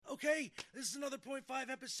Okay, this is another point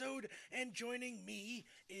 5 episode, and joining me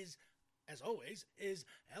is, as always, is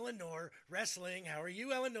Eleanor Wrestling. How are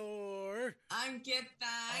you, Eleanor? I'm good,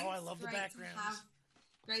 thanks. Oh, I love the backgrounds.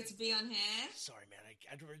 Great to be on here. Sorry, man.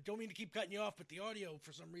 I don't mean to keep cutting you off, but the audio,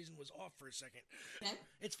 for some reason, was off for a second. Okay.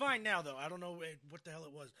 It's fine now, though. I don't know what the hell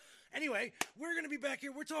it was. Anyway, we're going to be back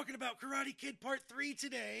here. We're talking about Karate Kid Part 3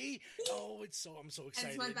 today. Oh, I'm so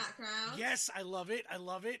excited. Hence my background. Yes, I love it.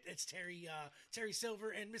 It's Terry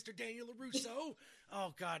Silver and Mr. Daniel LaRusso.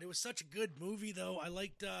 Oh, God, it was such a good movie, though. I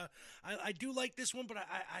liked, I do like this one, but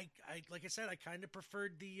I like I said, I kind of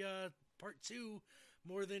preferred the Part 2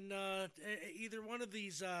 more than either one of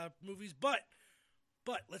these movies, but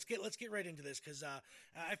let's get right into this, because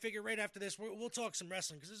I figure right after this we'll talk some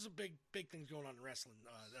wrestling, because there's some big things going on in wrestling.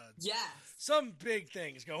 Yes, some big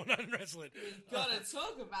things going on in wrestling. We've got to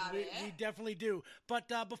talk about it. We definitely do.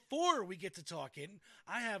 But before we get to talking,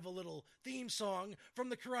 I have a little theme song from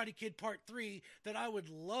the Karate Kid Part 3 that I would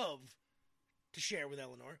love to share with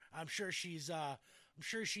Eleanor. I'm sure she's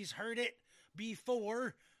heard it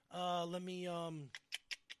before. Let me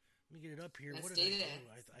get it up here. Let's what do did I this.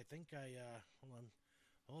 do? I think I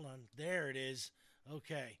hold on. There it is.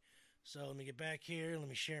 Okay. So let me get back here. Let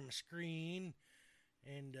me share my screen.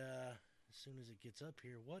 And as soon as it gets up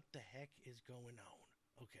here, what the heck is going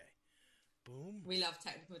on? Okay. Boom. We love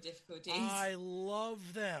technical difficulties. I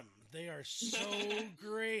love them. They are so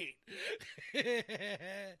great.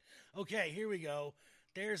 Okay, here we go.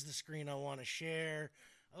 There's the screen I want to share.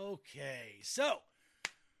 Okay. So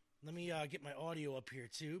let me get my audio up here,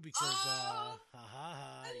 too, because, I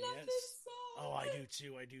love yes. this song. Oh, I do,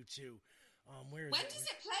 too. Where is When it? does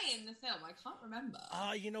it play in the film? I can't remember.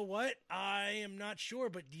 You know what? I am not sure,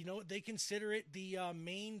 but you know what? They consider it the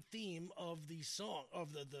main theme of the song,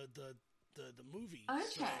 of the movie.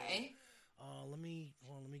 Okay. So, let me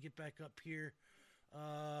get back up here.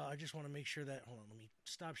 I just want to make sure that, hold on, let me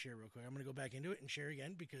stop share real quick. I'm going to go back into it and share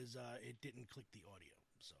again, because it didn't click the audio.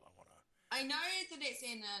 So I know that it's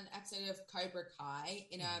in an episode of Cobra Kai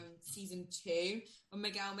in season 2 when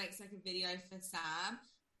Miguel makes like a video for Sam.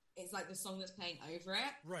 It's like the song that's playing over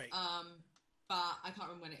it. Right. But I can't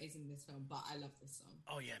remember when it is in this film, but I love this song.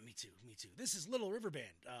 Oh yeah, me too. This is Little River Band.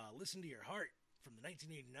 Listen to Your Heart from the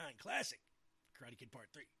 1989 classic Karate Kid Part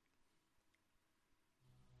 3.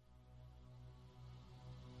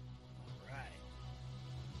 All right.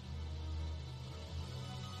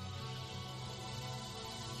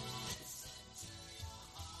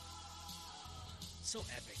 So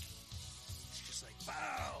epic. It's just like,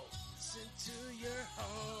 bow, listen to your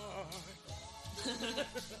heart.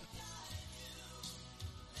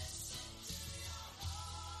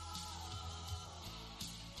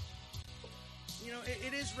 You know,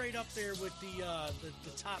 it is right up there with the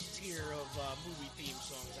top tier of movie theme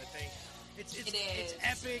songs, I think. It's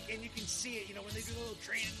epic, and you can see it, you know, when they do little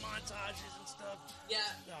training montages and stuff. Yeah.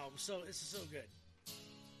 Oh, this is so good.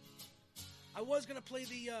 I was going to play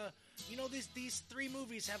the... you know, these 3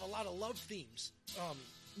 movies have a lot of love themes.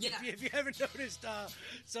 If you haven't noticed,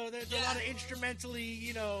 so there's a lot of instrumentally,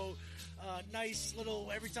 you know, nice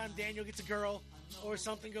little, every time Daniel gets a girl or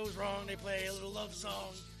something goes wrong, they play a little love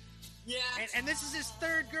song. Yeah. And this is his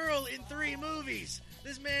 3rd girl in 3 movies.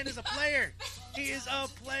 This man is a player. He is a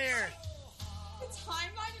player. The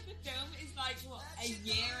timeline of the film is like, what, a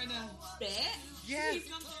year and a bit? Yeah. He's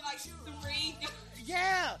gone through like 3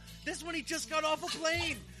 Yeah. This one he just got off a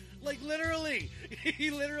plane. Like, literally. He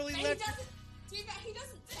literally left. He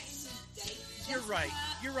doesn't technically date. You're right.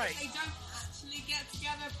 They don't actually get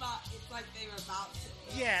together, but it's like they were about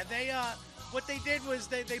to. Yeah, they, what they did was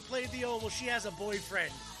they played the old, well, she has a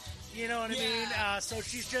boyfriend. You know what I mean? So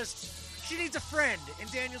she needs a friend.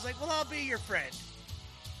 And Daniel's like, well, I'll be your friend.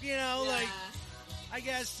 You know, like, I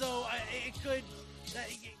guess, so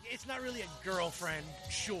it's not really a girlfriend,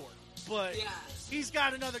 sure. But he's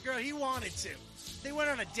got another girl. He wanted to. They went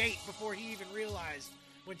on a date before he even realized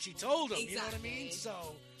when she told him, exactly. You know what I mean?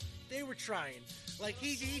 So, they were trying. Like,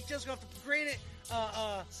 he just got to, granted,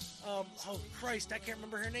 oh Christ, I can't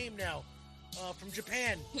remember her name now, from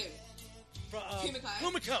Japan. Who?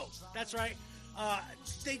 Kumiko. That's right.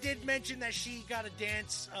 They did mention that she got a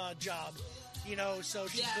dance job, you know, so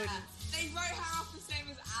she couldn't. They wrote her off the same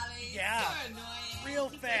as Ali. Yeah. So annoying. Real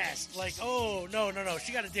fast. Like, oh, no.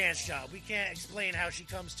 She got a dance job. We can't explain how she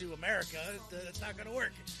comes to America. That's not going to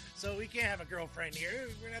work. So we can't have a girlfriend here.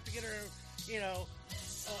 We're going to have to get her, you know,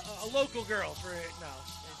 a local girl for it. No.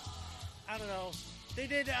 I don't know. They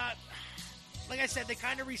did, like I said, they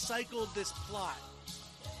kind of recycled this plot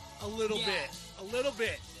a little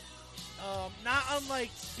bit. Not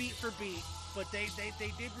unlike beat for beat, but they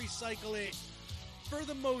did recycle it for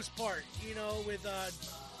the most part, you know, with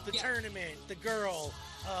the tournament, the girl,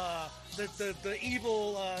 the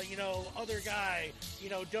evil, other guy,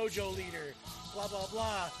 dojo leader, blah, blah,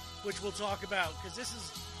 blah, which we'll talk about, because this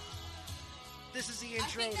is the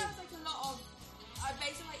intro. I think there was like a lot of,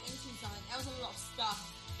 based on like into something, there was a lot of stuff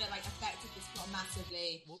that like affected this plot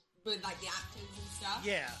massively with like the actors and stuff.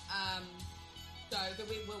 Yeah. So that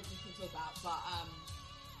we can talk about, but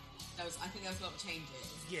I think there was a lot of changes.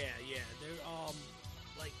 Yeah. They're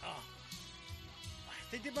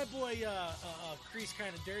they did my boy Kreese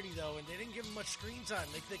kind of dirty though, and they didn't give him much screen time.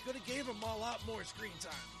 Like they could have gave him a lot more screen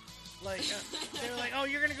time. Like they were like, "Oh,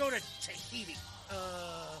 you're gonna go to Tahiti,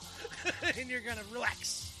 and you're gonna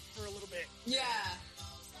relax for a little bit." Yeah.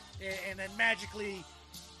 And then magically,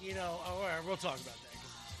 we'll talk about that.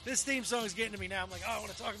 This theme song is getting to me now. I'm like, I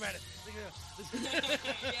want to talk about it. Yeah,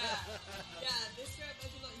 this show,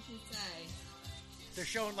 there's a lot you can say. They're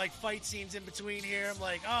showing like fight scenes in between here. I'm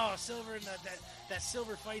like, oh, Silver and that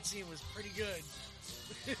Silver fight scene was pretty good.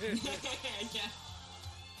 Yeah. I'm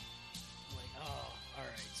like, oh, all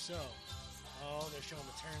right. So, they're showing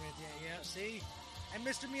the tournament. Yeah. See, and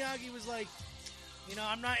Mr. Miyagi was like,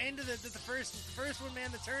 I'm not into the first one,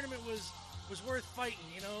 man. The tournament was worth fighting.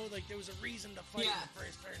 Like there was a reason to fight in the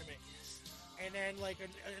first tournament. And then like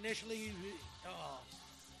initially,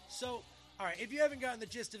 so. All right, if you haven't gotten the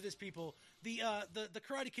gist of this, people, the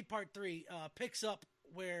Karate Kid Part 3 picks up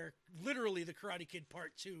where literally the Karate Kid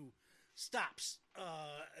Part 2 stops.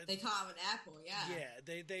 They call it an airport, yeah. Yeah,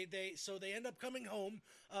 they end up coming home,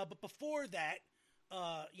 but before that,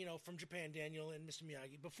 from Japan, Daniel and Mr.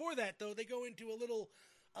 Miyagi. Before that, though, they go into a little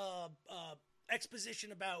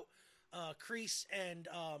exposition about Kreese and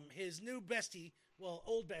his new bestie, well,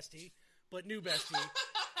 old bestie, but new bestie.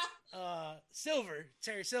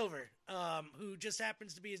 Terry Silver, who just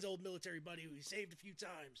happens to be his old military buddy who he saved a few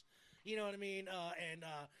times. You know what I mean? And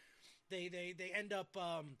they end up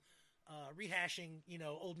rehashing,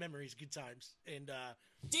 old memories, good times. And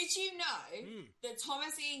did you know that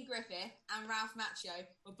Thomas Ian Griffith and Ralph Macchio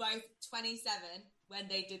were both 27 when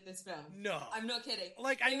they did this film? No. I'm not kidding.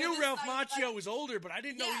 Like, I knew Ralph Macchio was older, but I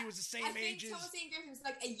didn't know he was the same age as... Thomas Ian Griffith was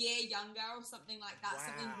like a year younger or something like that,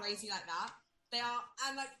 something crazy like that. They are,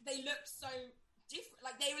 and like they look so different.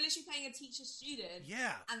 Like they were literally playing a teacher student.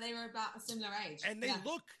 Yeah, and they were about a similar age. And they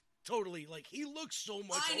look totally like he looks so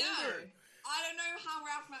much older. I don't know how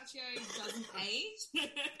Ralph Macchio doesn't age.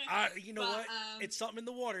 You know what? It's something in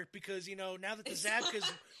the water because now that the Zabka's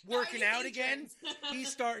working out again, he's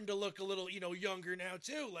starting to look a little younger now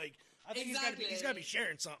too. Like I think he's got to be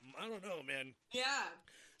sharing something. I don't know, man. Yeah.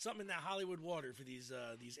 Something in that Hollywood water for these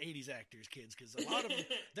 80s actors, kids, because a lot of them,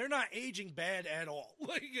 they're not aging bad at all.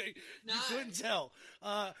 Like you couldn't tell.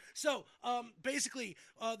 So basically,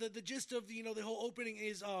 the gist of the whole opening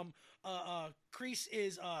is Kreese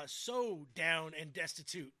is so down and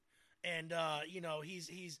destitute, and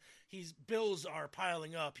he's bills are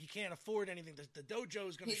piling up. He can't afford anything. The dojo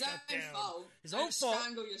is going to shut down. His own fault.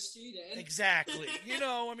 Strangle your student. Exactly.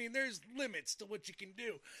 There's limits to what you can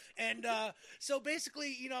do. And so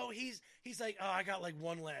basically, he's like, oh, I got like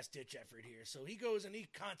one last ditch effort here. So he goes and he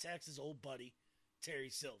contacts his old buddy, Terry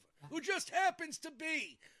Silver, who just happens to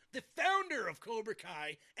be the founder of Cobra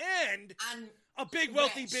Kai and a big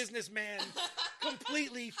wealthy businessman.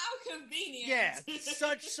 Completely. How convenient. Yeah.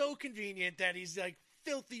 So convenient that he's like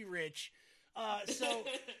filthy rich. So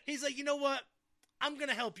he's like, you know what? I'm going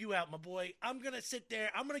to help you out, my boy. I'm going to sit there.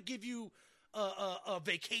 I'm going to give you a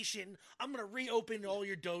vacation. I'm going to reopen all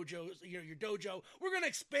your dojos, your dojo. We're going to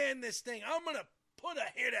expand this thing. I'm going to put a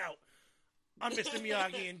hit out on Mr.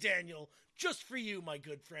 Miyagi and Daniel just for you, my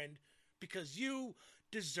good friend, because you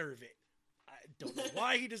deserve it. I don't know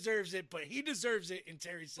why he deserves it, but he deserves it in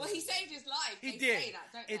Terry Silver. Well, he saved his life. He did. Say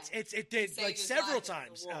that, don't they? It did like several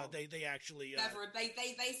times. They actually they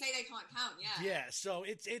say they can't count. Yeah. Yeah. So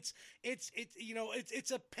it's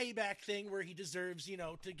a payback thing where he deserves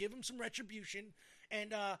to give him some retribution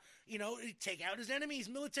and take out his enemies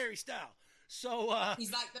military style. So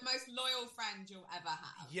he's like the most loyal friend you'll ever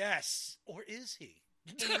have. Yes, or is he?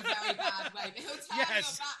 In a very bad way. He'll turn your back.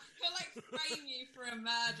 He'll like frame you for a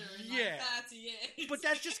murder in like 30 years. But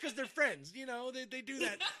that's just because they're friends. They do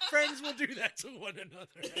that. Friends will do that to one another,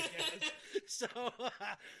 I guess.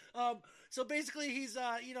 So basically he's,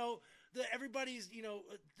 everybody's,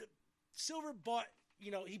 Silver bought,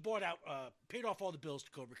 he bought out, paid off all the bills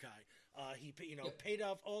to Cobra Kai. He, paid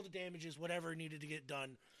off all the damages, whatever needed to get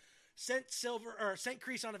done. Sent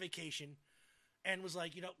Kreese on a vacation and was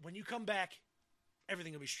like, when you come back,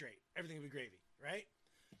 everything will be straight. Everything will be gravy, right?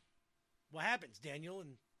 What happens? Daniel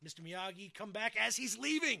and Mr. Miyagi come back as he's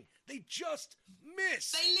leaving. They just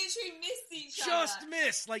miss. They literally missed each other. Just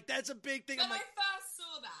miss. Like, that's a big thing. When I first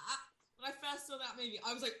saw that, saw that movie,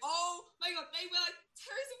 I was like, oh my God, they were like,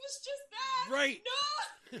 Teresa was just there. Right. No.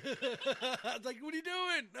 I was like, what are you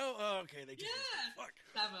doing? No. Oh, okay. They just fuck.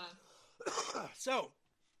 Clever. So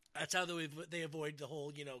that's how they avoid the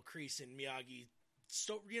whole, Kreese and Miyagi,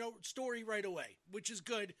 story right away, which is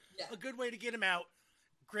good. Yeah. A good way to get him out.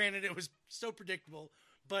 Granted, it was so predictable.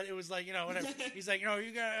 But it was like, whatever. He's like, you got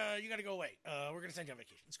to go away. We're going to send you on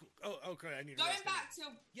vacation. It's cool. Oh, okay. I need to Going back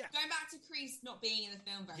to Kreese not being in the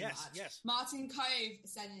film very much. Yes. Martin Cove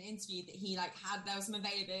said in an interview that there was some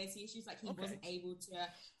availability issues, like he wasn't able to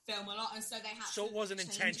film a lot, and so they had So it wasn't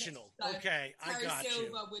intentional. So okay, I got Terry you.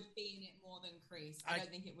 Silver would be in it more than Kreese. I don't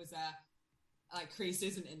think it was Kreese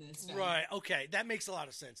isn't in this film. Right. Okay, that makes a lot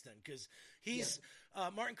of sense then, because he's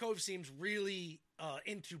Martin Cove seems really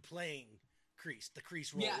into playing the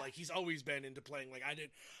Kreese role. Like he's always been into playing. Like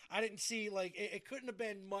I didn't see like it couldn't have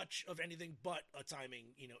been much of anything but a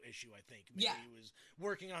timing issue. I think maybe he was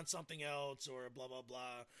working on something else or blah blah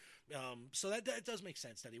blah. So that does make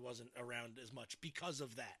sense that he wasn't around as much because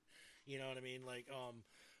of that. You know what I mean? Like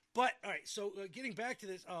but all right. So getting back to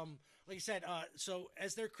this, like you said, so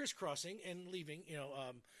as they're crisscrossing and leaving,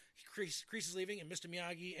 Kreese is leaving, and Mr.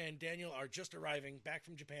 Miyagi and Daniel are just arriving back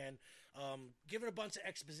from Japan, given a bunch of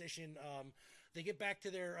exposition. They get back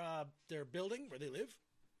to their building where they live,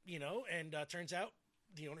 and turns out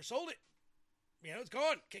the owner sold it. It's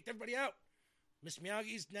gone, kicked everybody out. Mr.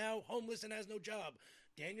 Miyagi's now homeless and has no job.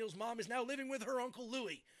 Daniel's mom is now living with her Uncle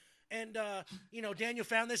Louie. And, Daniel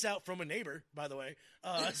found this out from a neighbor, by the way.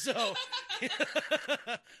 So,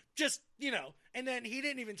 just, and then he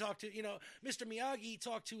didn't even talk to, Mr. Miyagi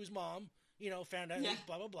talked to his mom, found out,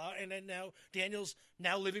 blah, blah, blah. And then now Daniel's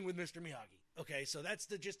now living with Mr. Miyagi. Okay, so that's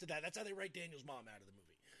the gist of that. That's how they write Daniel's mom out of the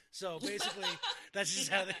movie. So basically, that's just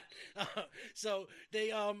how they, so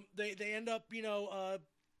they end up,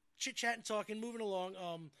 chit-chatting, talking, moving along.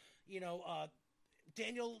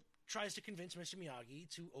 Daniel tries to convince Mr. Miyagi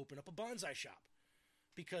to open up a bonsai shop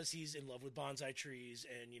because he's in love with bonsai trees,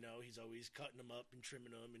 and he's always cutting them up and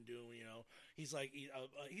trimming them and doing he's like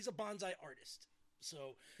he's a bonsai artist.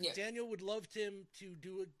 So Daniel would love him to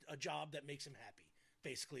do a job that makes him happy,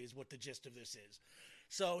 basically, is what the gist of this is.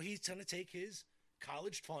 So he's going to take his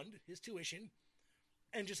college fund, his tuition,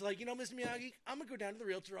 and just like, Mr. Miyagi, I'm going to go down to the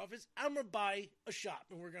realtor office, I'm going to buy a shop,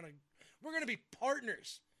 and we're going to be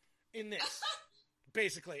partners in this.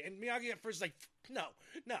 Basically, and Miyagi at first is like, no.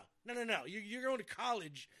 You're going to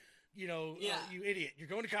college, you idiot. You're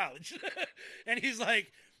going to college. And he's like,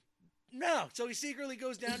 no. So he secretly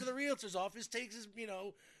goes down to the realtor's office, takes his,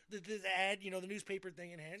 the ad, the newspaper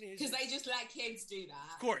thing in hand. Because they just let kids do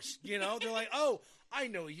that. Of course, they're like, oh, I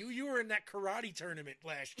know you. You were in that karate tournament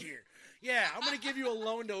last year. Yeah, I'm going to give you a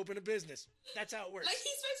loan to open a business. That's how it works. Like,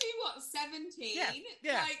 he's supposed to be, 17?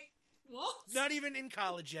 Yeah. Like, what? Not even in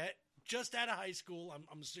college yet. Just out of high school,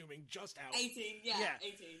 I'm assuming, just out. 18, yeah.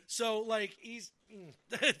 18. So, like, he's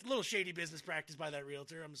a little shady business practice by that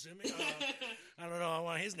realtor, I'm assuming. I don't know. I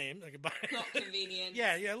want his name. I could buy it. Not convenient.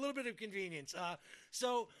 Yeah, a little bit of convenience.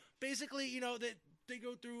 So, basically, they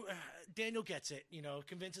go through, Daniel gets it,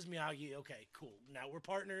 convinces Miyagi, okay, cool. Now we're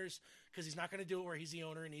partners, because he's not going to do it where he's the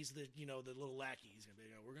owner and he's the, the little lackey. He's going to be,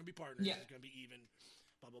 we're going to be partners. Yeah. It's going to be even,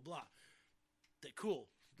 blah, blah, blah. Cool.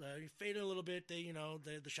 Fading a little bit. They,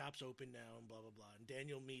 the shop's open now and blah, blah, blah. And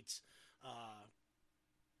Daniel meets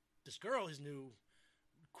this girl, his new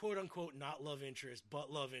quote unquote, not love interest, but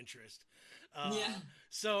love interest.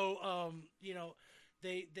 So,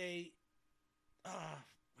 they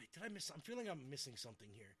wait, did I miss? I'm feeling I'm missing something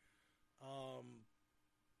here. Well,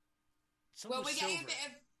 we're getting a bit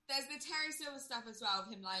of, there's the Terry Silver stuff as well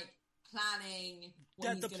of him, like, planning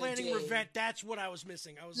what he's going to do. Revenge, that's what I was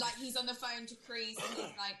missing. I was like he's on the phone to Kreese and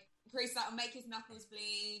he's like, Kreese that'll make his knuckles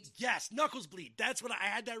bleed. Yes, knuckles bleed. That's what I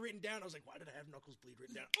had that written down. I was like, why did I have knuckles bleed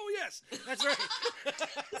written down? Oh, yes, that's right.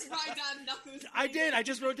 Just write down knuckles bleed. I did. I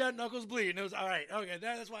just wrote down knuckles bleed. And it was, all right, okay,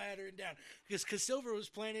 that's why I had it written down. Because Silver was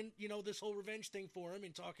planning, this whole revenge thing for him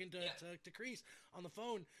and talking to Kreese on the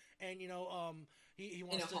phone. And, he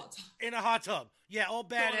wants in a hot tub. Yeah, all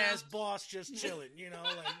badass boss just chilling,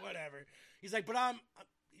 like whatever. He's like, but I'm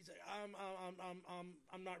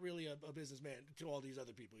not really a businessman to all these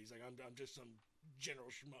other people. He's like, I'm just some general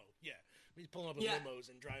schmo. Yeah, he's pulling up in limos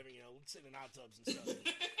and driving, sitting in hot tubs and stuff.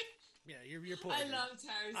 Yeah, you're pulling. I love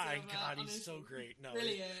Terry Silver. My God, he's honestly. so great. No,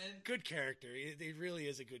 brilliant. Good character. He really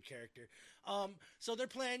is a good character. So their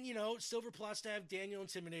plan, Silver plots to have Daniel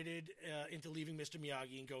intimidated into leaving Mr.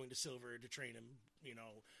 Miyagi and going to Silver to train him,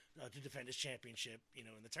 to defend his championship, in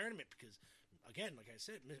the tournament. Because, again, like I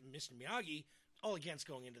said, Mr. Miyagi all against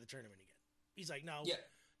going into the tournament again. He's like, no,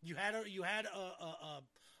 you had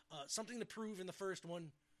something to prove in the first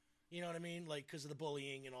one. You know what I mean? Like, because of the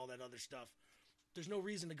bullying and all that other stuff. There's no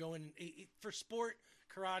reason to go in. For sport,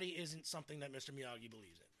 karate isn't something that Mr. Miyagi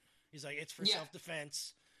believes in. He's like, it's for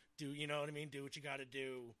self-defense. You know what I mean? Do what you got to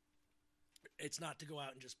do. It's not to go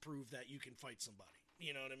out and just prove that you can fight somebody.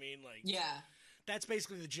 You know what I mean? Like, that's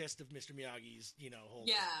basically the gist of Mr. Miyagi's, whole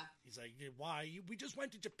thing. He's like, why? We just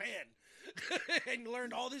went to Japan and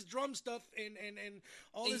learned all this drum stuff and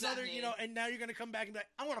all this other, and now you're going to come back and be like,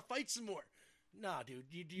 I want to fight some more. Nah, dude,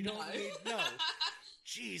 you don't need, no.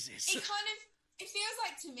 Jesus. It feels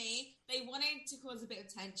like, to me, they wanted to cause a bit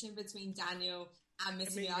of tension between Daniel and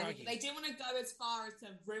Mr. Miyagi, but they didn't want to go as far as to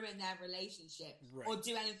ruin their relationship or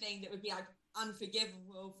do anything that would be like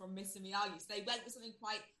unforgivable from Mr. Miyagi. So they went with something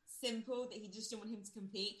quite simple that he just didn't want him to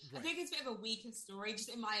compete. I think it's a bit of a weaker story, just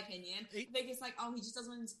in my opinion. I think it's like, he just doesn't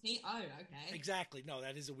want him to compete. Oh, okay. Exactly. No,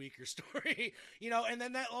 that is a weaker story. And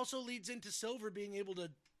then that also leads into Silver being able to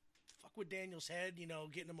fuck with Daniel's head,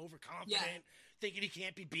 getting him overconfident, thinking he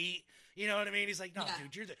can't be beat. You know what I mean? He's like, no,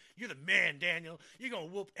 dude, you're the man, Daniel. You're gonna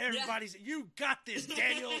whoop everybody's. You got this,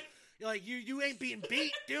 Daniel. You're like, you ain't being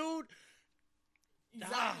beat, dude.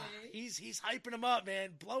 Exactly. He's hyping him up, man,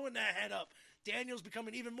 blowing that head up. Daniel's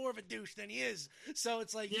becoming even more of a douche than he is. So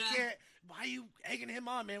it's like, you can't. Why are you egging him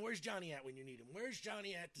on, man? Where's Johnny at when you need him? Where's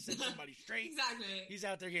Johnny at to set somebody straight? Exactly. He's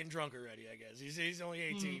out there getting drunk already, I guess. He's only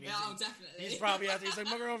 18. Definitely. He's probably out there. He's like,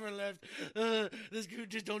 my girlfriend left. This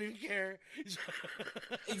dude just don't even care.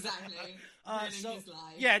 Exactly. Ruining his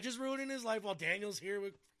life. Yeah, just ruining his life while Daniel's here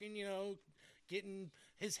with, getting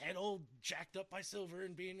his head all jacked up by Silver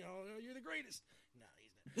and being, you're the greatest. No,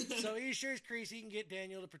 he's not. So he assures Kreese he can get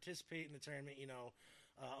Daniel to participate in the tournament,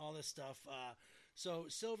 all this stuff. So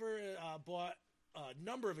Silver bought a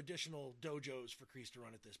number of additional dojos for Kreese to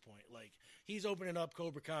run at this point. Like, he's opening up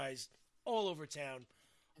Cobra Kai's all over town.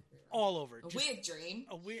 All over. A weird dream.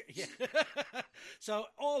 So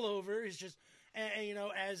all over is just,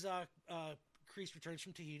 as Kreese returns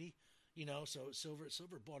from Tahiti, so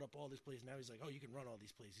Silver bought up all this place. Now he's like, oh, you can run all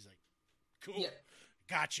these places. He's like, cool. Yeah.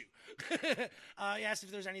 Got you. He asked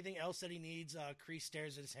if there's anything else that he needs. Kreese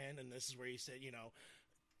stares at his hand, and this is where he said,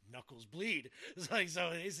 knuckles bleed. It's like,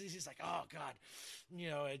 so he's like, oh God,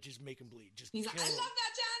 just make him bleed. He's like, I love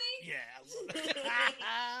that, Johnny. Yeah, I love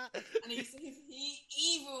that. And his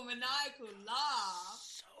evil maniacal laugh.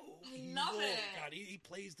 So I evil. love it. God, he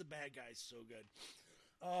plays the bad guys so good.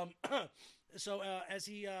 So as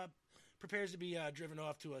he prepares to be driven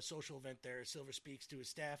off to a social event there, Silver speaks to his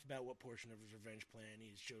staff about what portion of his revenge plan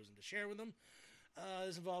he's chosen to share with them.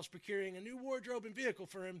 This involves procuring a new wardrobe and vehicle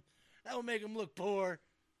for him that will make him look poor,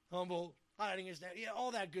 humble, hiding his name,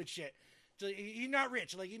 all that good shit. So he's not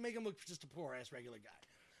rich. Like, he make him look just a poor-ass regular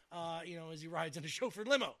guy. As he rides in a chauffeured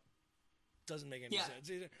limo. Doesn't make any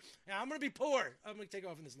sense either. Now, I'm going to be poor. I'm going to take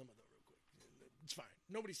off in this limo, though, real quick. It's fine.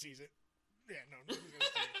 Nobody sees it. Yeah, no, nobody's going to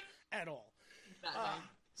see it at all.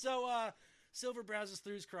 So Silver browses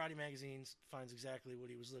through his karate magazines, finds exactly what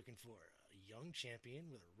he was looking for. A young champion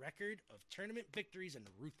with a record of tournament victories and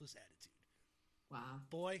a ruthless attitude. Wow.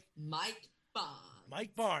 Boy. Mike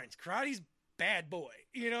Barnes. Karate's bad boy.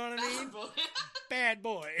 You know what I mean? Bad boy. Bad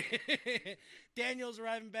boy. Daniel's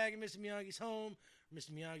arriving back at Mr. Miyagi's home.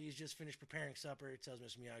 Mr. Miyagi's just finished preparing supper. It tells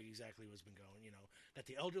Mr. Miyagi exactly what's been going, that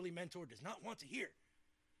the elderly mentor does not want to hear.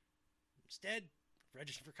 Instead,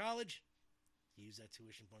 register for college. He used that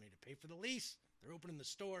tuition money to pay for the lease. They're opening the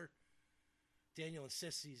store. Daniel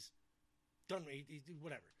insists he's done.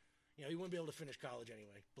 Whatever. He wouldn't be able to finish college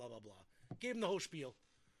anyway. Blah, blah, blah. Gave him the whole spiel.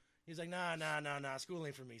 He's like, nah. School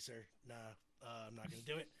ain't for me, sir. Nah, I'm not going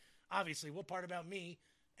to do it. Obviously, what part about me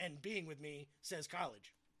and being with me says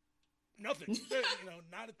college? Nothing.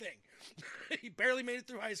 Not a thing. He barely made it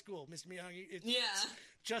through high school, Mr. Miyagi.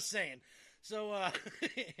 Just saying. So,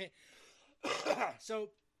 so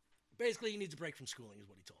basically, he needs a break from schooling, is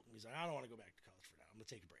what he told him. He's like, I don't want to go back to college for now. I'm going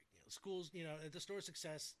to take a break. Schools, the store's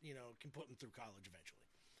success, can put him through college eventually.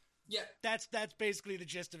 Yeah. That's basically the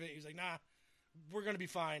gist of it. He's like, nah, we're going to be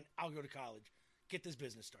fine. I'll go to college. Get this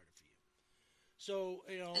business started for you. So,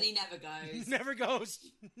 And he never goes. Never goes.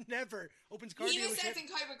 Never. Opens car dealership. He even says in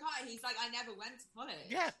Cobra Kai, he's like, I never went to college.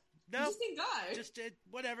 Yeah. No. He just didn't go. Just did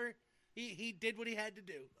whatever. He did what he had to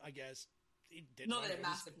do, I guess. He did. Not that it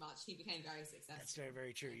mattered much. He became very successful. That's very,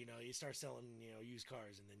 very true. You start selling, used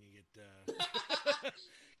cars, and then you get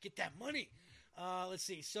get that money. Let's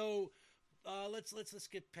see. So, let's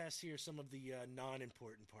get past here some of the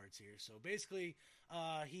non-important parts here. So basically,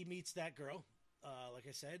 he meets that girl, like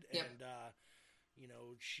I said, and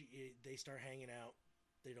they start hanging out.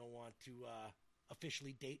 They don't want to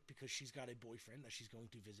officially date because she's got a boyfriend that she's going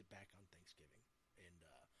to visit back on Thanksgiving,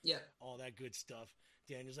 and all that good stuff.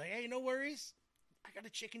 Daniel's like, hey, no worries. I got a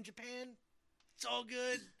chick in Japan. It's all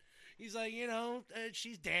good. He's like,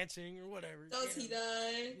 she's dancing or whatever. Does he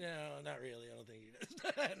though? No, not really. I don't think he does.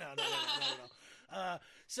 no, not at all.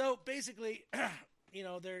 So basically,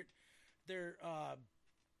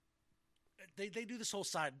 they do this whole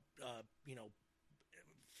side,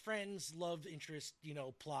 friends, love interest,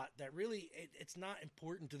 plot that really it's not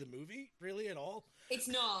important to the movie really at all. It's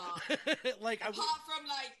not. Apart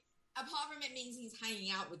from it means he's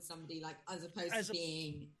hanging out with somebody, like as opposed to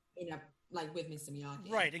being with Mr. Miyagi.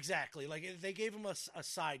 Right, exactly. Like they gave him a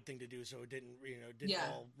side thing to do, so it didn't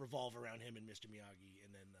all revolve around him and Mr. Miyagi.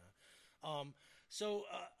 And then,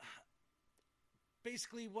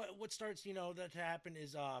 basically, what starts that to happen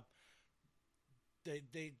is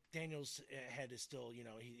Daniel's head is still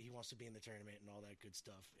he wants to be in the tournament and all that good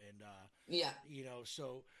stuff, and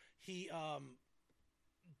so he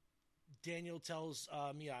Daniel tells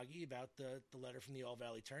Miyagi about the letter from the All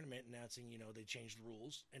Valley tournament announcing, they changed the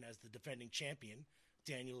rules. And as the defending champion,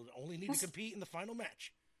 Daniel only need to compete in the final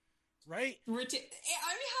match. Right? It only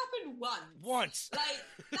happened once. Like,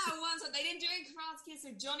 that once. They didn't do it in Karate Kid,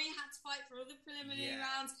 so Johnny had to fight for all the preliminary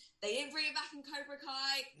rounds. They didn't bring it back in Cobra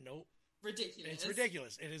Kai. Nope. Ridiculous. It's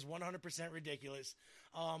ridiculous. It is 100% ridiculous.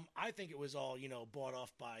 I think it was all, bought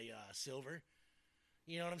off by Silver.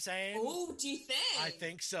 You know what I'm saying? Oh, do you think? I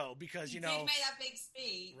think so, because, he did make that big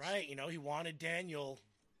speech. Right, he wanted Daniel,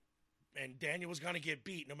 and Daniel was going to get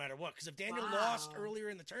beat no matter what. Because if Daniel lost earlier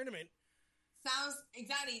in the tournament... Sounds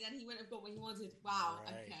exactly, then he wouldn't have got what he wanted. Wow,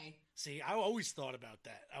 right. Okay. See, I always thought about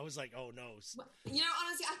that. I was like, oh, no. Well,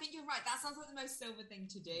 honestly, I think you're right. That sounds like the most Silver thing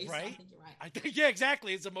to do. Right? So I think you're right. Yeah,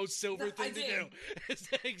 exactly. It's the most Silver thing to do. It's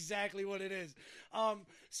exactly what it is.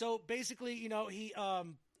 So basically, he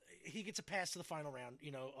gets a pass to the final round,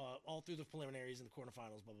 all through the preliminaries and the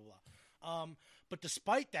quarterfinals, blah, blah, blah. But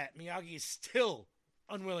despite that, Miyagi is still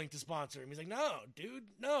unwilling to sponsor him. He's like, no, dude,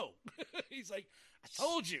 no. He's like, I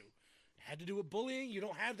told you. It had to do with bullying. You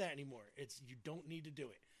don't have that anymore. You don't need to do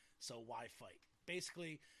it. So why fight?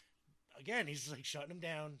 Basically, again, he's like shutting him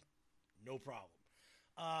down. No problem.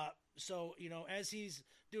 So, as he's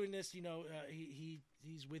doing this,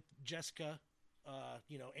 he's with Jessica,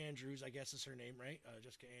 Andrews, I guess is her name, right?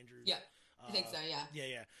 Jessica Andrews. Yeah, I think so, yeah.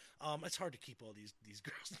 Yeah. It's hard to keep all these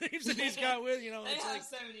girls' names that he's got with, They have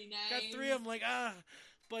so many names. Got three of them, like,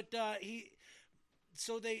 But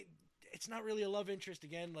it's not really a love interest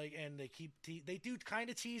again, like, and they do kind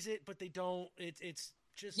of tease it, but they don't. It's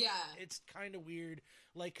just, it's kind of weird.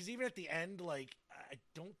 Like, because even at the end, like, I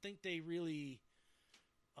don't think they really,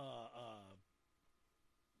 I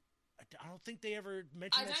don't think they ever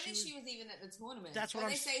mentioned. I don't think she was even at the tournament. That's what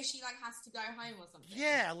they say she like has to go home or something.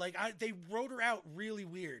 Yeah, like they wrote her out really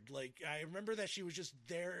weird. Like I remember that she was just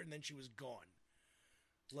there and then she was gone.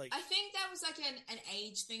 Like I think that was like an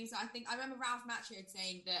age thing. So I remember Ralph Macchio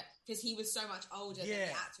saying that because he was so much older than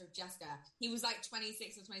the actor of Jessica. He was like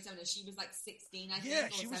 26 or 27 and she was like 16, I think. Yeah,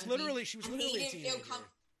 she was literally a teenager.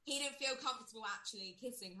 He didn't feel comfortable actually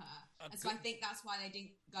kissing her. And so I think that's why they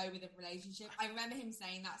didn't go with a relationship. I remember him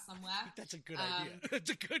saying that somewhere. That's a good idea. It's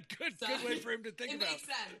a good way for him to think about it. It makes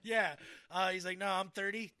sense. Yeah. He's like, no, I'm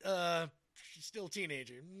 30. She's still a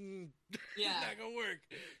teenager. Yeah. Not going to work.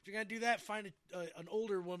 If you're going to do that, find an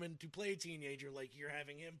older woman to play a teenager like you're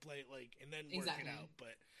having him play, like, and then work it out.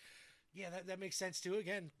 But yeah, that makes sense too.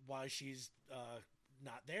 Again, why she's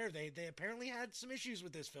not there. They apparently had some issues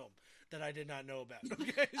with this film that I did not know about.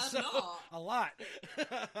 Okay, a lot.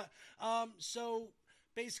 So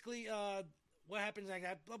basically, what happens like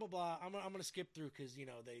that? Blah blah blah. I'm gonna skip through because they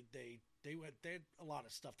went a lot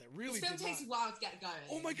of stuff that really. This film takes a while to get going.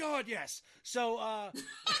 Oh my god, yes. So massively,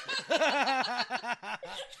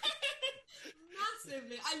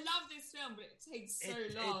 I love this film, but it takes so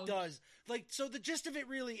long. It does. Like, so the gist of it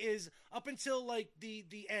really is up until like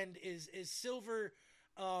the end is Silver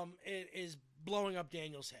is blowing up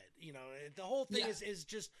Daniel's head. The whole thing is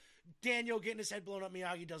just Daniel getting his head blown up.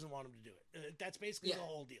 Miyagi doesn't want him to do it. That's basically the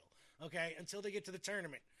whole deal. Okay, until they get to the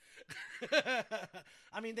tournament.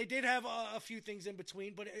 I mean, they did have a few things in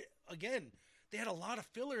between, but again, they had a lot of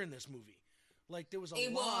filler in this movie. Like there was a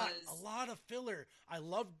lot of filler. I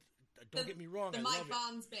loved. Don't get me wrong. The Mike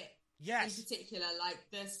Barnes bit. Yes. In particular, like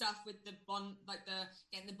the stuff with the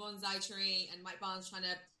getting the bonsai tree and Mike Barnes trying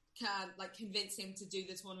to convince him to do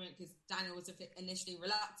the tournament because Daniel was initially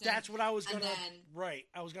reluctant. That's what I was gonna. Right,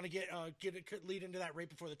 I was gonna get lead into that right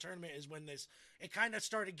before the tournament is when it kind of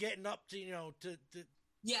started getting up to to.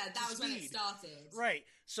 Yeah, that was when it started. Right.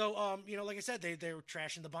 So like I said, they were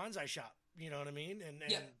trashing the bonsai shop. You know what I mean? And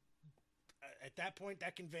at that point,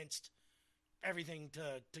 that convinced everything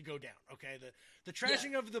to go down. Okay, the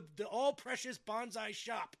trashing of the all precious bonsai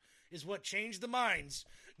shop is what changed the minds.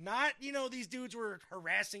 Not, these dudes were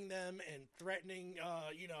harassing them and threatening,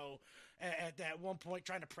 at that one point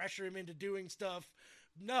trying to pressure him into doing stuff.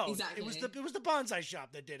 No, exactly. It was the bonsai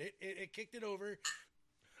shop that did it. It kicked it over.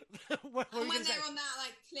 When they're on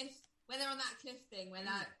that cliff, when they're on that cliff thing, when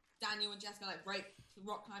Daniel and Jessica break the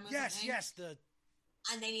rock climb or something. Yes,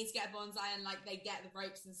 and they need to get a bonsai, and they get the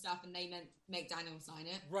ropes and stuff, and they make Daniel sign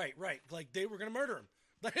it. Right. Like they were gonna murder him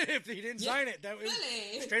if he didn't sign it. That was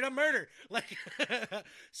straight up murder.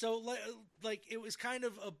 So it was kind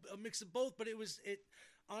of a mix of both, but it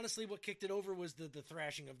honestly what kicked it over was the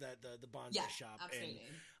thrashing of the bonsai shop. Absolutely.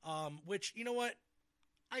 And, which, you know what?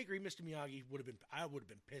 I agree. Mr. Miyagi would have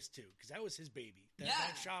been pissed too, because that was his baby.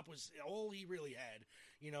 That shop was all he really had,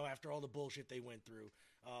 after all the bullshit they went through.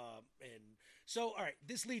 And so, all right,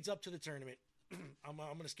 this leads up to the tournament. I'm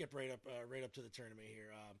going to skip right up to the tournament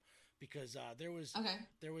here, because there was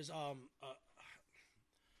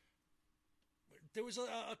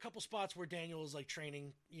a couple spots where Daniel was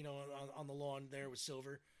training, on the lawn there with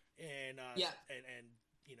Silver, and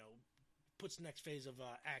puts the next phase of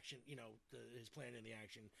action, his plan in the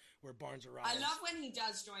action, where Barnes arrives. I love when he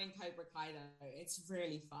does join Cobra Kai, though. It's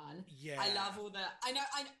really fun. Yeah. I love all the... I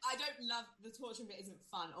don't love... The torture bit isn't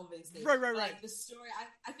fun, obviously. Right. The story,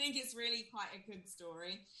 I think it's really quite a good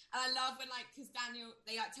story. And I love when, because Daniel,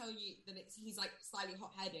 they tell you that he's, slightly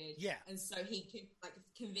hot-headed. Yeah. And so he could,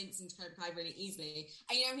 convince him to Cobra Kai really easily.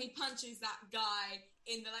 And, he punches that guy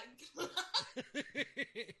in the, kills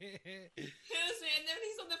it, and then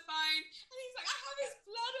he's on the phone, and he's like, I have his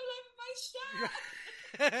blood all over my shirt.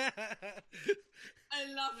 I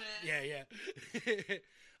love it. Yeah.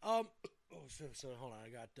 So hold on, I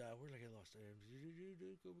got, where did I get lost?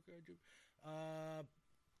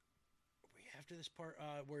 After this part,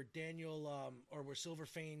 where Daniel, or where Silver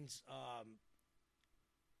feigns,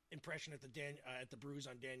 impression at the bruise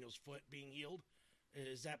on Daniel's foot being healed.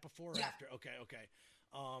 Is that before or after? Okay.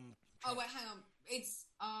 Wait, hang on. It's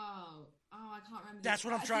I can't remember. That's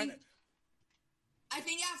what I'm trying. I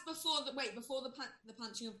think that's before the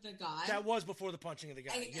punching of the guy. That was before the punching of the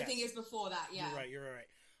guy. I think it's before that. Yeah. You're right.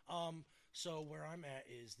 So where I'm at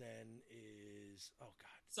is oh god.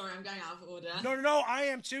 Sorry, I'm going out of order. No, I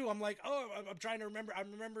am too. I'm like, I'm trying to remember.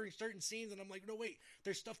 I'm remembering certain scenes, and I'm like, no, wait.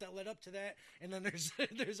 There's stuff that led up to that, and then there's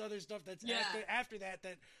other stuff that's after that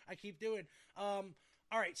I keep doing. All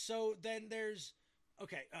right. So then there's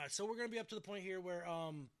okay. So we're gonna be up to the point here where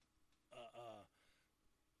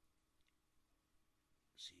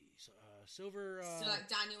Silver. So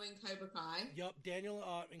Daniel in Cobra Kai. Yup, Daniel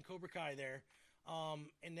in Cobra Kai there,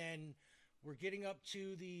 and then we're getting up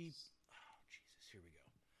to the. Here we go.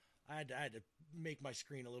 I had to make my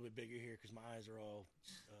screen a little bit bigger here because my eyes are all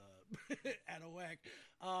out of whack.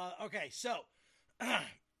 Okay, so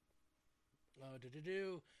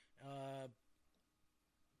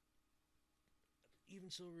even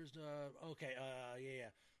Silver's okay. Yeah.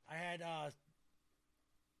 I had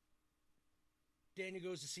Daniel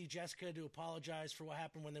goes to see Jessica to apologize for what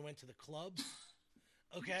happened when they went to the club.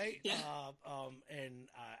 Okay. Yeah. And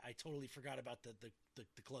I totally forgot about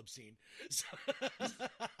the club scene. So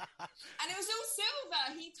and it was all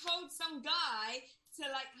Silver. He told some guy to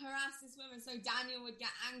harass this woman so Daniel would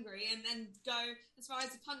get angry and then go as far as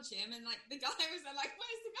to punch him, and the guy was like,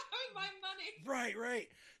 where's the guy with my money? Right.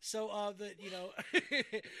 So the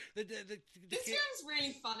this film's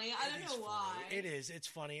really funny. I don't know why. It is. It's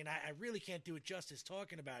funny, and I really can't do it justice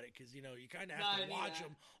talking about it because you kind of have to watch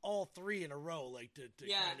them all three in a row to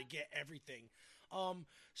kind of get everything.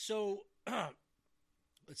 So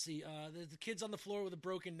let's see. The kid's on the floor with a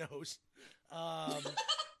broken nose.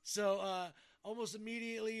 Almost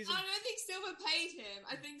immediately he's... I don't think Silver paid him.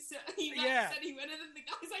 I think he said he went, and then the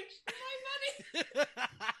guy's like, my money.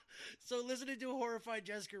 So listening to a horrified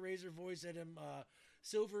Jessica raise her voice at him,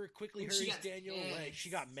 Silver quickly hurries Daniel away.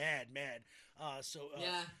 She got mad.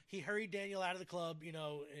 He hurried Daniel out of the club,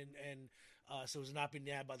 and so as not being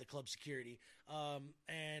nabbed by the club security.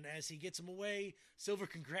 And as he gets him away, Silver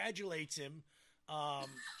congratulates him.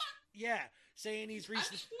 Saying he's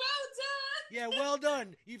reached... Well done! Yeah, well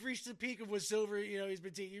done. You've reached the peak of what Silver, he's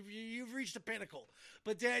been you've reached the pinnacle.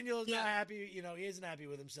 But Daniel's not happy, he isn't happy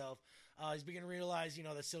with himself. He's beginning to realize,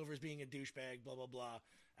 that Silver's being a douchebag, blah, blah, blah.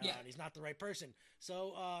 And he's not the right person.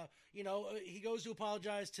 So, he goes to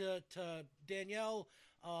apologize to Danielle,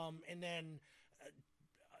 and then,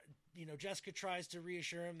 Jessica tries to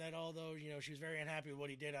reassure him that although, she was very unhappy with what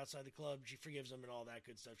he did outside the club, she forgives him and all that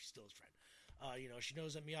good stuff. She's still his friend. She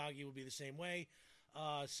knows that Miyagi will be the same way.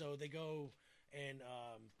 So they go and,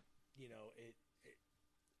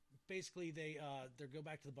 basically they go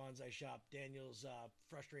back to the bonsai shop. Daniel's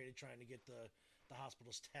frustrated trying to get the the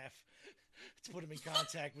hospital staff to put him in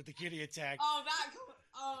contact with the kid he attacked.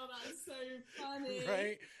 That's so funny.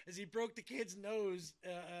 Right? As he broke the kid's nose,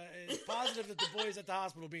 it's positive that the boy's at the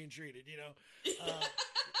hospital being treated, you know.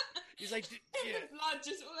 He's like, yeah, blood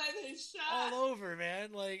just all over his shirt. All over,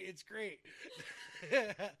 man. Like, it's great.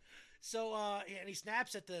 So, and he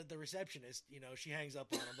snaps at the receptionist. You know, she hangs up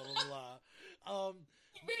on him, blah, blah, blah.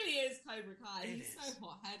 It really is Cobra Kai. He's so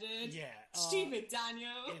hot-headed. Yeah. Stupid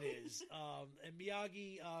Daniel. It is. And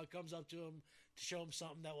Miyagi comes up to him to show him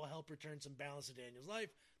something that will help return some balance to Daniel's life.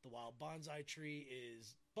 The wild bonsai tree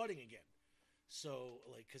is budding again. So,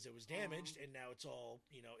 like, because it was damaged, and now it's all,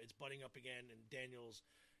 you know, it's budding up again, and Daniel's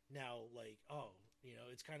now, like, you know,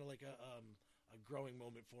 it's kind of like a growing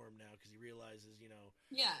moment for him now, because he realizes, you know,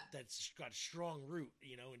 that's got a strong root,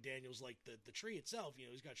 you know, and Daniel's like the tree itself, you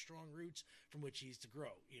know, he's got strong roots from which he's to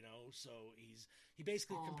grow, you know, so he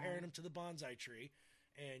basically comparing him to the bonsai tree,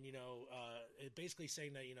 and, you know, it basically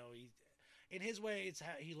saying that, you know, in his way, it's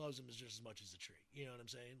he loves him just as much as the tree, you know what I'm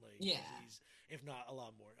saying? Like, he's if not a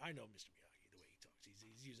lot more. I know Mr. Miyagi, the way he talks,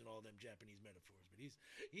 he's using all them Japanese metaphors, but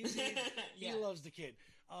he loves the kid.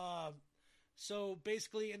 So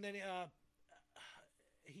basically, and then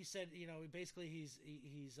he said, you know, basically he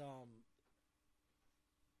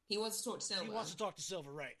wants to talk to Silver. He wants to talk to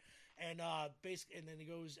Silver, right? And basically, and then he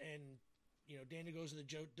goes and, you know, Daniel goes to the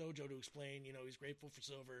dojo to explain, you know, he's grateful for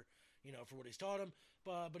Silver, you know, for what he's taught him,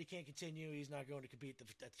 but he can't continue. He's not going to compete at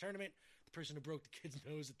the tournament. The person who broke the kid's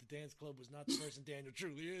nose at the dance club was not the person Daniel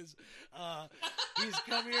truly is. He's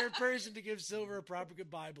come here in person to give Silver a proper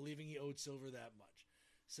goodbye, believing he owed Silver that much.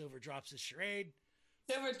 Silver drops his charade.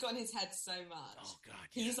 Silver's got in his head so much. Oh, God.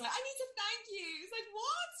 Yeah. He's like, I need to thank you. He's like,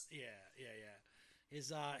 what?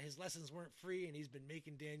 Yeah. His lessons weren't free, and he's been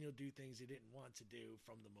making Daniel do things he didn't want to do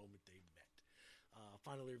from the moment they met.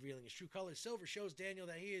 Finally revealing his true colors, Silver shows Daniel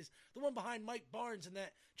that he is the one behind Mike Barnes, and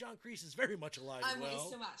that John Kreese is very much alive as well.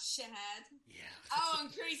 So much shithead. Yeah. And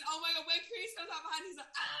Kreese. Oh my God, when Kreese comes up behind, he's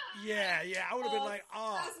like, ah. Yeah. I would have been like,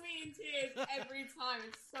 oh. That's me in tears every time.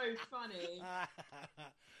 It's so funny.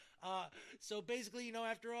 So basically, you know,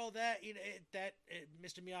 after all that, you know,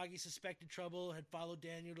 Mr. Miyagi suspected trouble, had followed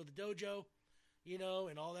Daniel to the dojo, you know,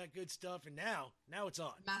 and all that good stuff, and now it's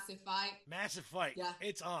on. Massive fight. Yeah,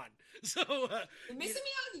 it's on. So Mr.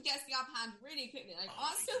 Miyagi gets the upper hand really quickly. Like,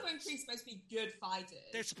 aren't Silver and Kreese supposed to be good fighters?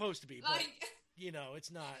 They're supposed to be, like, but, you know,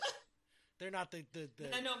 it's not. They're not the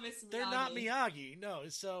They're not Mr. Miyagi. They're not Miyagi. No.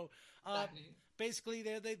 So exactly. Basically,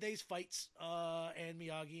 they fights, and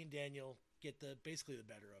Miyagi and Daniel get the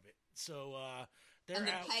better of it. So they're and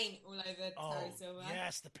the out. paint all over Terry Silver.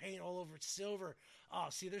 Yes, the paint all over Silver. Oh,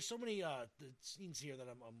 see, there's so many the scenes here that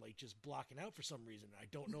I'm like just blocking out for some reason. I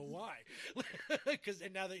don't know why.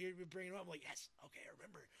 And now that you're bringing them up, I'm like, yes, okay, I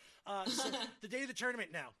remember. So the day of the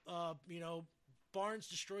tournament now, you know, Barnes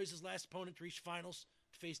destroys his last opponent to reach finals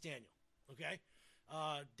to face Daniel. Okay,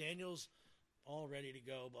 Daniel's all ready to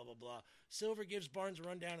go. Blah blah blah. Silver gives Barnes a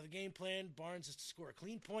rundown of the game plan. Barnes is to score a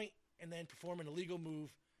clean point and then perform an illegal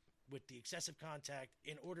move with the excessive contact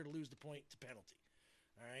in order to lose the point to penalty.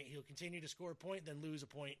 All right, he'll continue to score a point, then lose a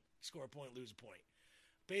point, score a point, lose a point.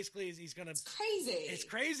 Basically, he's gonna. It's crazy. It's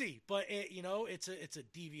crazy, but you know, it's a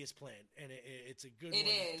devious plan, and it's a good one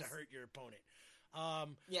to hurt your opponent.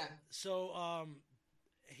 Yeah. So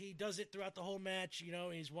he does it throughout the whole match. You know,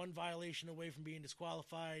 he's one violation away from being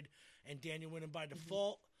disqualified, and Daniel winning by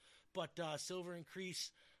default. But Silver and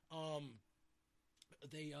Kreese,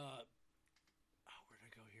 they where'd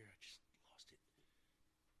I go here? I just lost it.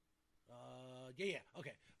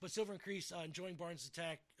 Okay. But Silver and Kreese enjoying Barnes'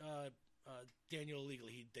 attack, Daniel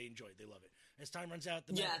illegally. They enjoy it. They love it. As time runs out,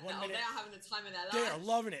 the 1 minute, they are having the time of their life. They are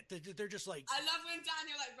loving it. They're just like. I love when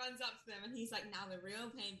Daniel runs up to them and he's like, "Now the real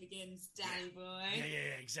pain begins, Danny boy."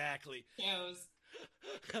 Yeah, exactly. Kills.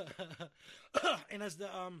 And as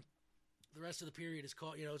the rest of the period is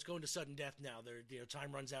called, you know, it's going to sudden death now.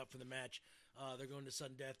 Time runs out for the match. They're going to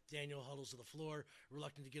sudden death. Daniel huddles to the floor,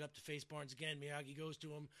 reluctant to get up to face Barnes again. Miyagi goes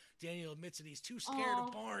to him. Daniel admits that he's too scared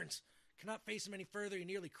of Barnes. Cannot face him any further. He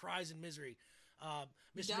nearly cries in misery.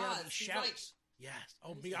 Mr. Miyagi shouts. Yes.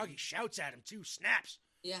 Oh, Miyagi shouts at him too. Snaps.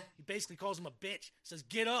 Yeah. He basically calls him a bitch. Says,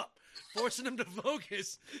 "Get up," forcing him to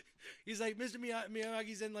focus. He's like, Mr.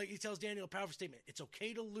 Miyagi's then he tells Daniel a powerful statement. It's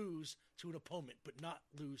okay to lose to an opponent, but not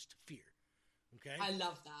lose to fear. Okay, I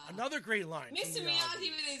love that. Another great line. Mr. Miyagi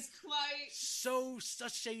with his quote.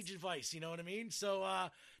 Such sage advice, you know what I mean? So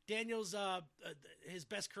Daniel's his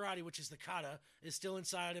best karate, which is the kata, is still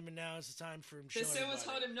inside him, and now it's the time for him. The Silver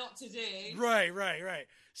told him not to do. Right.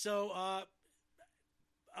 So all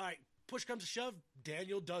right, push comes to shove,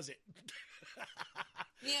 Daniel does it.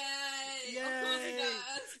 Yeah, of course it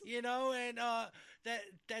does. You know, and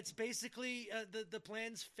that's basically the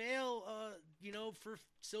plans fail. You know, for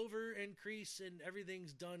Silver and Kreese, and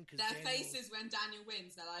everything's done because their faces when Daniel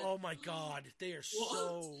wins. They're like, oh my god, they are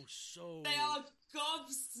so. They are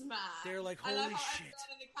gobsmacked. They're like, holy I love how shit!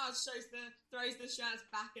 everyone in the crowd throws the shirts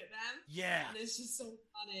back at them. Yeah, and it's just so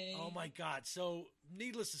funny. Oh my god! So,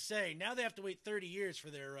 needless to say, now they have to wait 30 years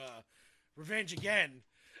for their revenge again.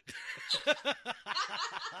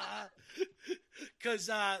 Because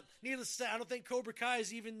needless to say, I don't think Cobra Kai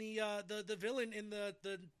is even the villain in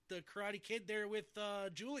the Karate Kid there with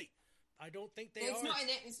Julie. I don't think they are.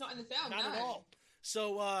 It's not in the film. Not at all.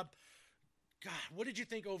 So, God, what did you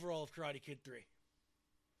think overall of Karate Kid 3?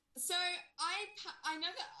 So I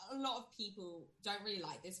know that a lot of people don't really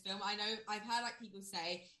like this film. I know I've heard like people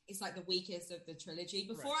say it's like the weakest of the trilogy.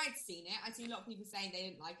 Before I'd seen it, I'd seen a lot of people saying they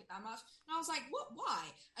didn't like it that much, and I was like, "What? Why?"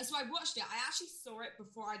 And so I watched it. I actually saw it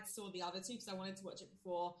before I saw the other two because I wanted to watch it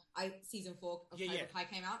before season 4 of Cobra Kai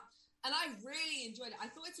came out, and I really enjoyed it.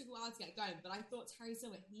 I thought it took a while to get going, but I thought Terry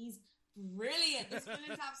Silver, he's brilliant. This film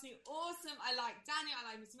is absolutely awesome. I like Daniel.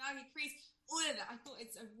 I like Mr. Miyagi, Kreese. All of it. I thought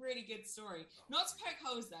it's a really good story. Not to poke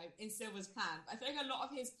holes though in Silver's plan, but I feel like a lot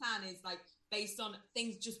of his plan is like based on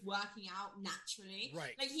things just working out naturally.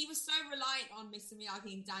 Right. Like he was so reliant on Mr.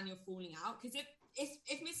 Miyagi and Daniel falling out because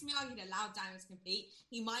if Mr. Miyagi had allowed Daniel to compete,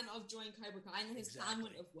 he might not have joined Cobra Kai and his plan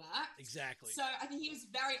wouldn't have worked. Exactly. So I think he was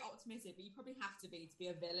very optimistic, but you probably have to be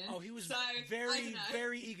a villain. Oh, he was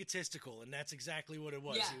very egotistical, and that's exactly what it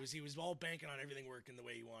was. Yeah. He was all banking on everything working the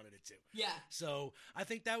way he wanted it to. Yeah. So I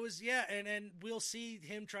think that was and we'll see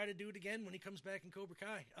him try to do it again when he comes back in Cobra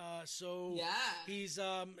Kai. He's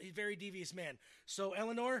a very devious man. So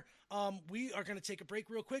Eleanor, we are going to take a break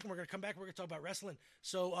real quick, and we're going to come back. We're going to talk about wrestling.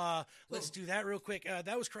 So let's do that real quick.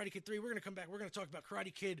 That was Karate Kid 3. We're going to come back. We're going to talk about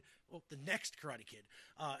Karate Kid, the next Karate Kid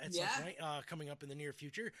at some point coming up in the near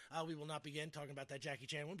future. We will not begin talking about that Jackie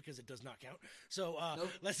Chan one because it does not count. So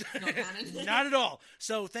let's not at all.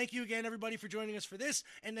 So thank you again, everybody, for joining us for this.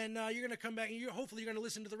 And then you're going to come back, and hopefully you're going to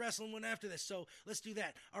listen to the wrestling one after this. So let's do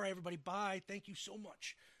that. All right, everybody. Bye. Thank you so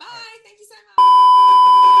much. Bye. Thank you so much.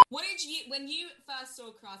 What did you, when you first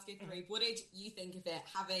saw Karate Kid 3, what did you think of it,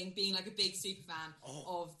 having been like a big super fan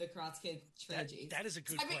of the Karate Kid trilogy? That is a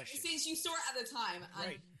good question. Since you saw it at the time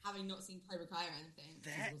and having not seen Cobra Kai or anything,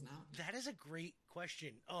 that is a great question.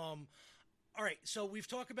 All right, so we've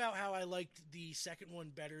talked about how I liked the second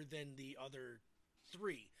one better than the other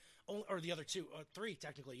 3, or the other 2, 3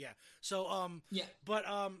 technically, yeah. So but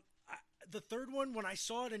the third one, when I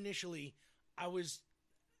saw it initially, I was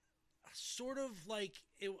sort of like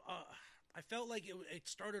it. I felt like it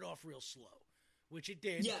started off real slow, which it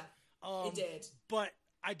did. Yeah, it did. But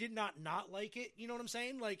I did not like it. You know what I'm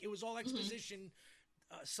saying? Like it was all exposition.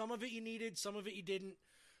 Some of it you needed, some of it you didn't.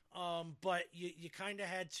 But you kind of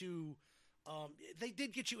had to. They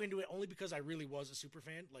did get you into it only because I really was a super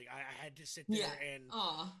fan. Like I had to sit there and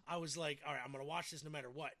I was like, all right, I'm gonna watch this no matter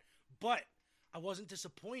what. But I wasn't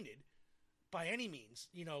disappointed by any means,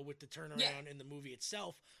 you know, with the turnaround in the movie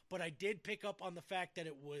itself. But I did pick up on the fact that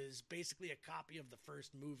it was basically a copy of the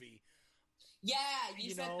first movie. Yeah, you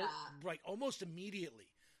said that. Like almost immediately.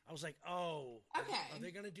 I was like, oh, okay. Are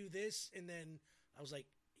they going to do this? And then I was like,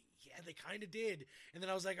 yeah, they kind of did. And then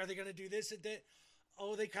I was like, are they going to do this? And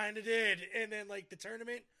oh, they kind of did. And then like the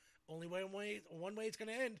tournament, only one way it's going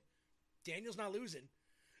to end. Daniel's not losing.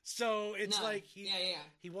 So it's like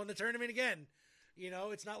he won the tournament again. You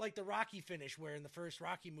know, it's not like the Rocky finish where in the first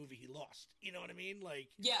Rocky movie he lost. You know what I mean? Like,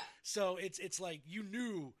 so it's like you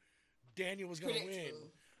knew Daniel was going to win.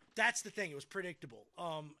 That's the thing. It was predictable.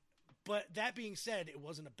 But that being said, it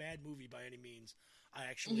wasn't a bad movie by any means. I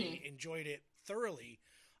actually enjoyed it thoroughly.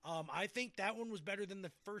 I think that one was better than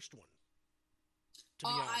the first one. To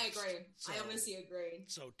be honest. I agree. So, I honestly agree.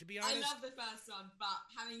 So, to be honest, I love the first one, but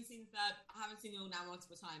having seen the third, I haven't seen it all now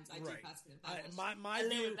multiple times. I do personally think the third my a view,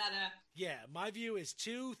 little bit better. Yeah, my view is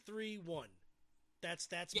 2, 3, 1. That's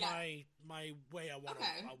my way I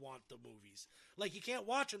want the movies. Like you can't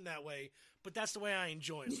watch them that way, but that's the way I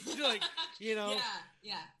enjoy them. Like you know,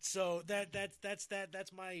 yeah. So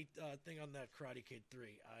that's my thing on that Karate Kid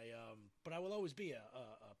 3. But I will always be a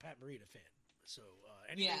Pat Morita fan. So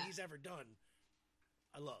anything he's ever done,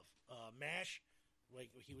 I love. MASH,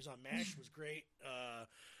 like he was on MASH, was great.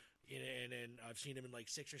 And I've seen him in like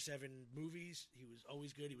 6 or 7 movies. He was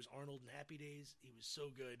always good. He was Arnold in Happy Days. He was so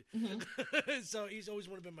good. So he's always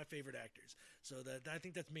been my favorite actors. So I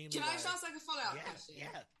think that's mainly. Can I just ask like a follow-up question?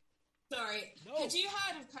 Yeah. Sorry. No. Had you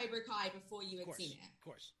heard of Cobra Kai before you had seen it? Of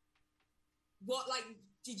course. What, like,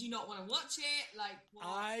 did you not want to watch it? Like, what?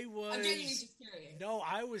 I'm genuinely just curious. No,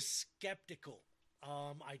 I was skeptical.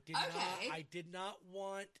 I did not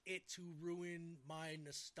want it to ruin my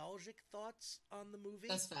nostalgic thoughts on the movie.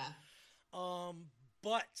 That's fair.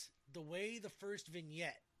 But the way the first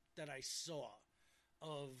vignette that I saw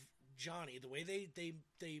of Johnny, the way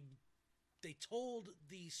they told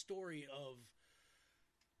the story of,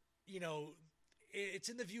 you know, it's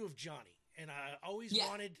in the view of Johnny, and I always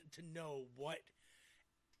wanted to know what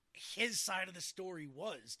his side of the story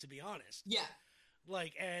was, to be honest. Yeah.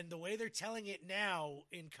 Like, and the way they're telling it now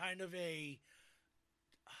in kind of a,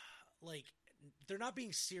 like, they're not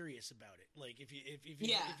being serious about it. Like, if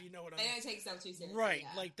you know what I mean. They don't take themselves too seriously. Right.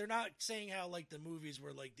 Yeah. Like, they're not saying how, like, the movies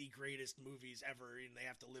were, like, the greatest movies ever and they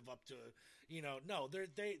have to live up to, you know, no,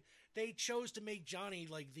 they chose to make Johnny,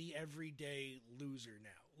 like, the everyday loser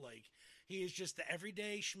now. Like, he is just the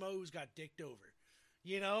everyday schmo who's got dicked over.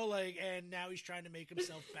 You know, like, and now he's trying to make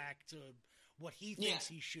himself back to what he thinks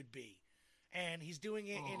he should be. And he's doing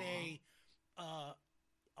it in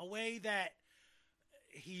a way that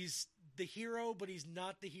he's the hero, but he's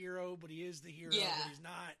not the hero, but he is the hero, but he's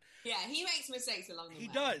not. Yeah, he makes mistakes along the way. He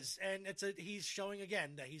does, and he's showing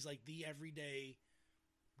again that he's like the everyday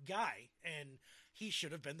guy, and he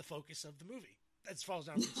should have been the focus of the movie. As far as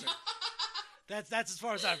I'm concerned. That's as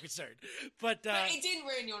far as I'm concerned. But it didn't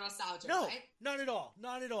ruin your nostalgia, no, right? Not at all.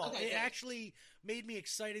 Not at all. Okay, it actually made me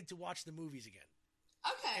excited to watch the movies again.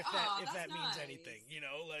 Okay, if that nice. means anything, you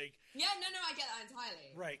know, like... Yeah, no, I get that entirely.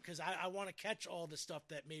 Right, because I want to catch all the stuff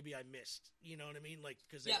that maybe I missed, you know what I mean? Like,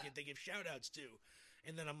 because they give shout-outs too.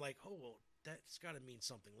 And then I'm like, oh, well, that's got to mean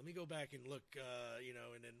something. Let me go back and look, you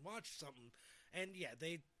know, and then watch something. And yeah,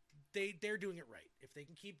 they're doing it right. If they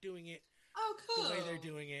can keep doing it cool. the way they're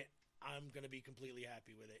doing it, I'm going to be completely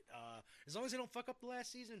happy with it. As long as they don't fuck up the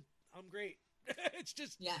last season, I'm great. It's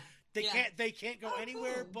just... They can't go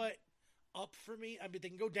anywhere but... up for me. I mean, they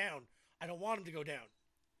can go down. I don't want them to go down,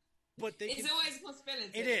 but it's always a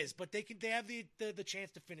possibility. It is, but they have the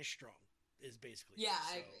chance to finish strong. Is basically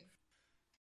I agree.